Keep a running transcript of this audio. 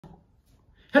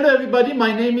Hello everybody,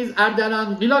 my name is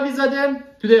Ardalan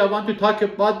Gilavizadeh. Today I want to talk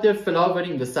about the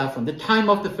flowering, the saffron, the time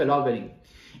of the flowering.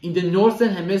 In the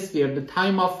northern hemisphere, the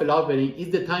time of flowering is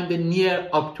the time near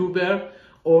October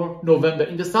or November.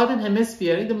 In the southern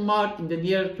hemisphere, in the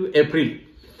near to April.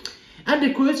 And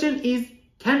the question is,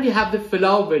 can we have the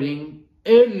flowering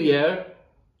earlier,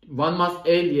 1 month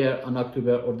earlier on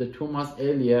October, or the 2 months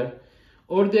earlier,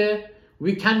 or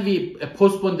can we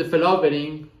postpone the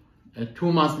flowering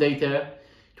 2 months later,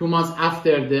 2 months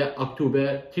after the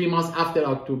October, 3 months after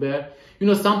October. You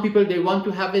know, some people, they want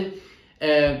to have it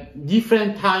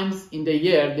different times in the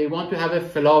year. They want to have a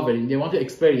flowering, they want to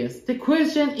experience. The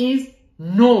question is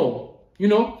no. You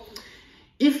know,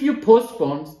 if you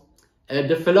postpone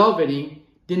the flowering,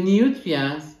 the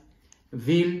nutrients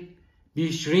will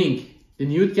be shrink. The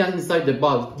nutrients inside the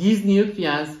bulbs. These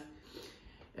nutrients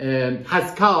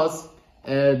has caused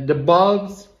the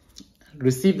bulbs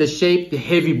receive the shape, the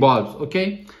heavy bulbs,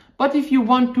 okay? But if you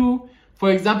want to, for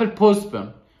example,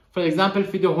 postpone, for example,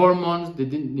 for the hormones, the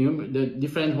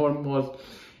different hormones,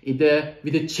 with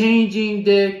the changing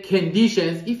the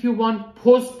conditions, if you want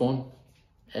postpone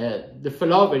the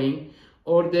flowering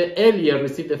or the earlier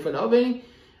receive the flowering,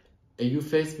 you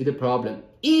face with a problem.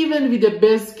 Even with the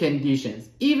best conditions,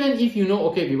 even if you know,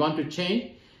 okay, we want to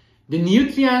change, the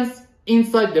nutrients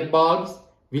inside the bulbs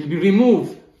will be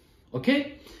removed,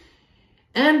 okay?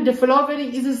 And the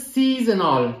flowering is a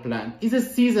seasonal plant, it's a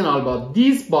seasonal bulb.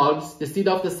 These bulbs, the seed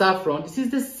of the saffron, this is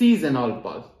the seasonal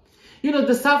bulb. You know,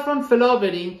 the saffron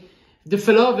flowering, the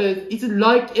flower is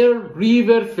like a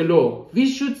river flow. We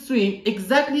should swim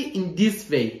exactly in this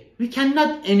way. We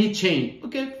cannot any change,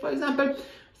 okay? For example,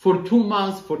 for 2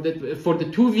 months, for the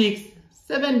 2 weeks,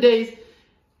 7 days,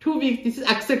 2 weeks, this is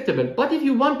acceptable. But if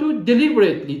you want to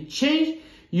deliberately change,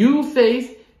 you face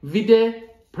with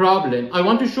a problem. I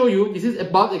want to show you, this is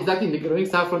about exactly in the growing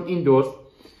saffron indoors.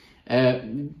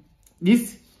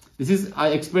 This is I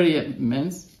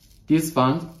experiments, this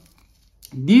one.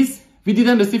 This, we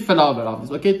didn't receive flower of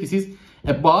this, okay? This is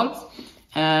a bulb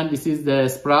and this is the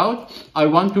sprout. I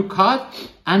want to cut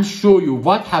and show you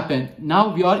what happened.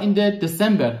 Now we are in the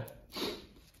December.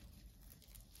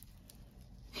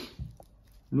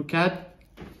 Look at,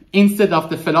 instead of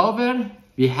the flower,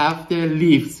 we have the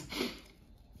leaves.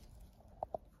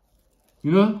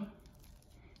 You know,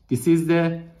 this is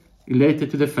the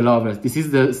related to the flowers. This is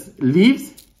the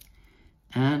leaves,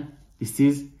 and this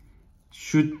is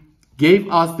should give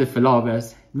us the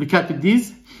flowers. Look at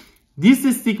this. This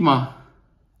is stigma.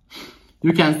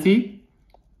 You can see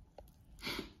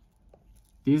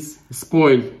this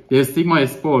spoiled. The stigma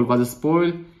is spoiled, was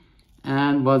spoiled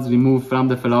and was removed from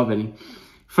the flowering.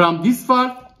 From this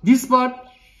part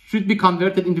should be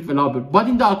converted into flower. But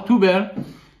in the October,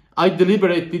 I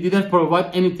deliberately didn't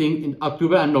provide anything in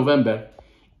October and November.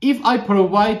 If I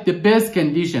provide the best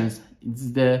conditions, it's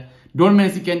the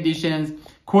dormancy conditions,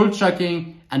 cold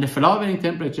shocking, and the flowering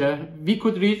temperature, we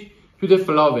could reach to the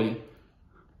flowering.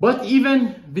 But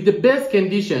even with the best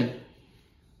condition,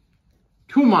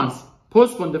 2 months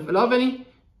postpone the flowering,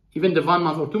 even the 1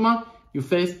 month or 2 months, you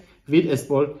face with a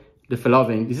spoil the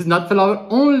flowering. This is not flower,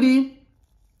 only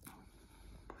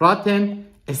rotten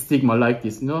stigma like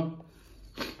this, no?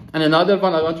 And another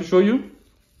one I want to show you.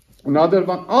 Another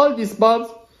one, all these bulbs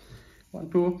I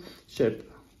want to shape.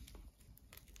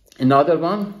 Another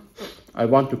one I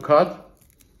want to cut.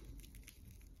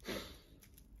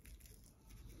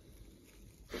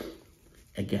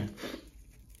 Again.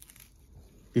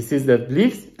 This is the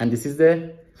leaves and this is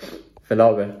the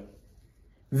flower.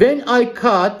 When I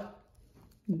cut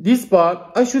this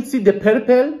part, I should see the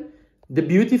purple, the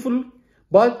beautiful,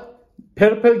 but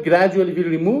purple gradually will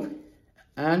remove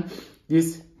and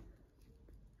this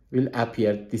will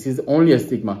appear. This is only a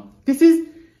stigma. This is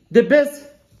the best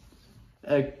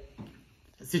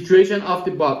situation of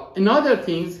the bulb. In other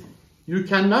things, you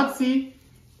cannot see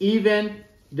even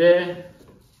the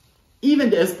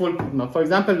spoiled stigma. For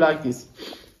example, like this,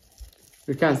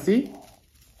 you can see,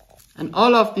 and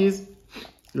all of these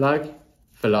like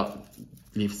flower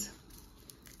leaves.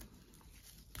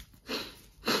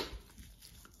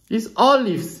 These all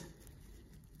leaves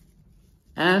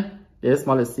and the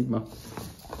small stigma.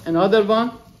 Another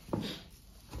one,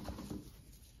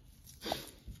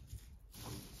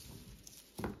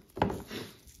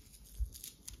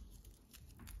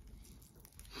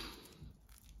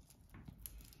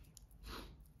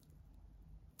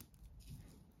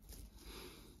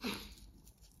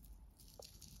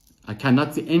 I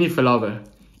cannot see any flower.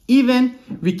 Even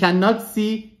we cannot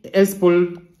see a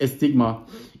spoiled stigma.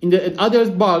 In the other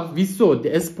bulb, we saw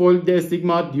the spoiled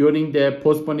stigma during the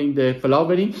postponing the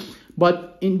flowering.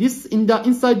 But in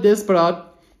inside the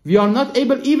sprout, We are not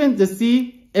able even to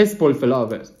see spore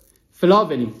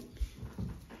flowering.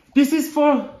 This is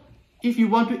for if you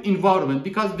want to environment,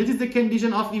 because this is the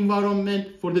condition of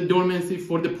environment for the dormancy,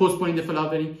 for the postponing the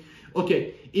flowering.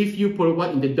 Okay, if you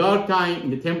provide in the dark time,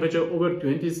 in the temperature over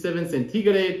 27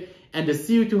 centigrade and the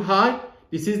CO2 high,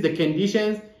 this is the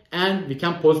conditions and we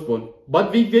can postpone.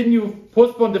 But when you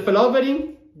postpone the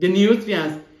flowering, the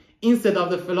nutrients instead of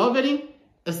the flowering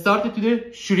started to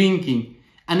the shrinking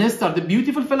and start the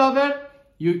beautiful flower.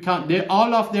 They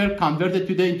all of them converted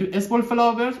into spore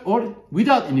flowers or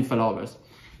without any flowers.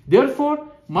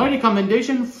 Therefore, my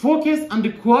recommendation, focus on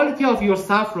the quality of your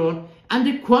saffron and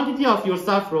the quantity of your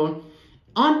saffron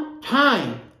on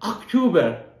time,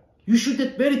 October. You should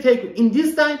take in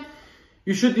this time.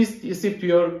 You should reach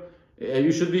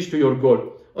to your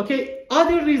goal. Okay.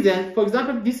 Other reason, for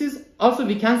example, this is also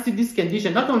we can see this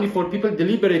condition not only for people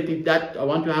deliberately that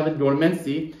want to have a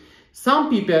dormancy. Some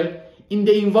people in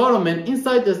the environment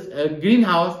inside the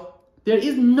greenhouse, there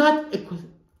is not a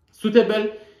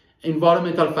suitable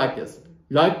environmental factors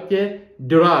like the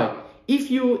dry.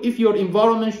 If your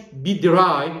environment be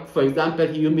dry, for example,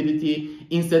 humidity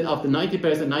instead of the 90%,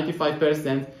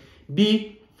 95%,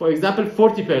 be for example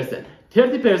 40%,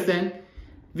 30%,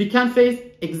 we can face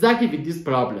exactly with this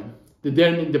problem,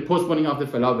 the postponing of the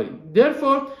flowering.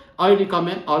 Therefore, I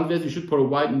recommend always you should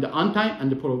provide in the on time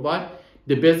and provide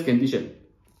the best condition.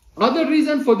 Other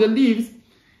reason for the leaves,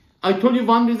 I told you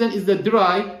one reason is the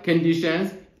dry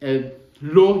conditions,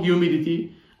 low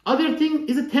humidity. Other thing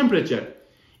is the temperature.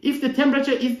 If the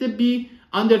temperature is to be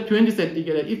under 20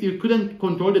 centigrade, if you couldn't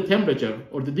control the temperature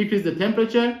or to decrease the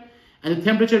temperature and the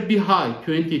temperature be high,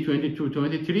 20, 22,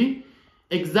 23,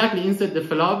 exactly inside the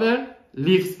flower,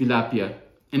 leaves will appear.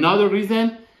 Another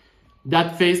reason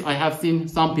that face, I have seen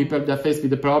some people that face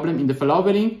with the problem in the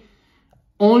flowering,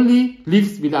 only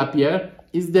leaves will appear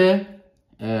is the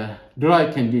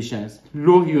dry conditions,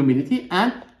 low humidity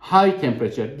and high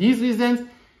temperature. These reasons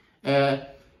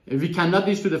we cannot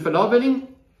reach to the flowering.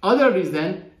 Other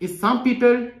reason is some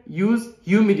people use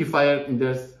humidifier in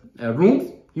their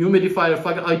rooms.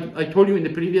 Humidifier, I told you in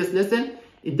the previous lesson,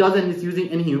 it doesn't is using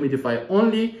any humidifier,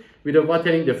 only with the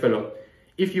watering the flower.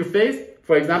 If you face,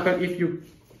 for example, if you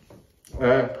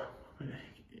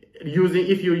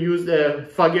use the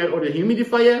fogger or the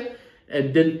humidifier,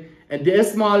 the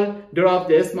small drop,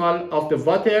 the small of the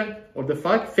water or the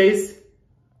fog face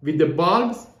with the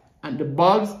bulbs, and the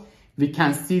bulbs we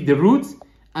can see the roots,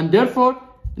 and therefore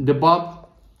the bulb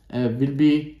will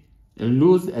be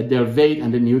lose their weight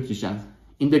and the nutrition.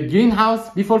 In the greenhouse,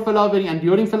 before flowering and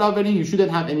during flowering, you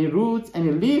shouldn't have any roots,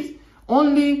 any leaves.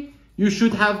 Only you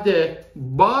should have the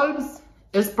bulbs,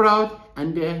 sprout,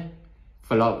 and the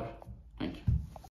flower.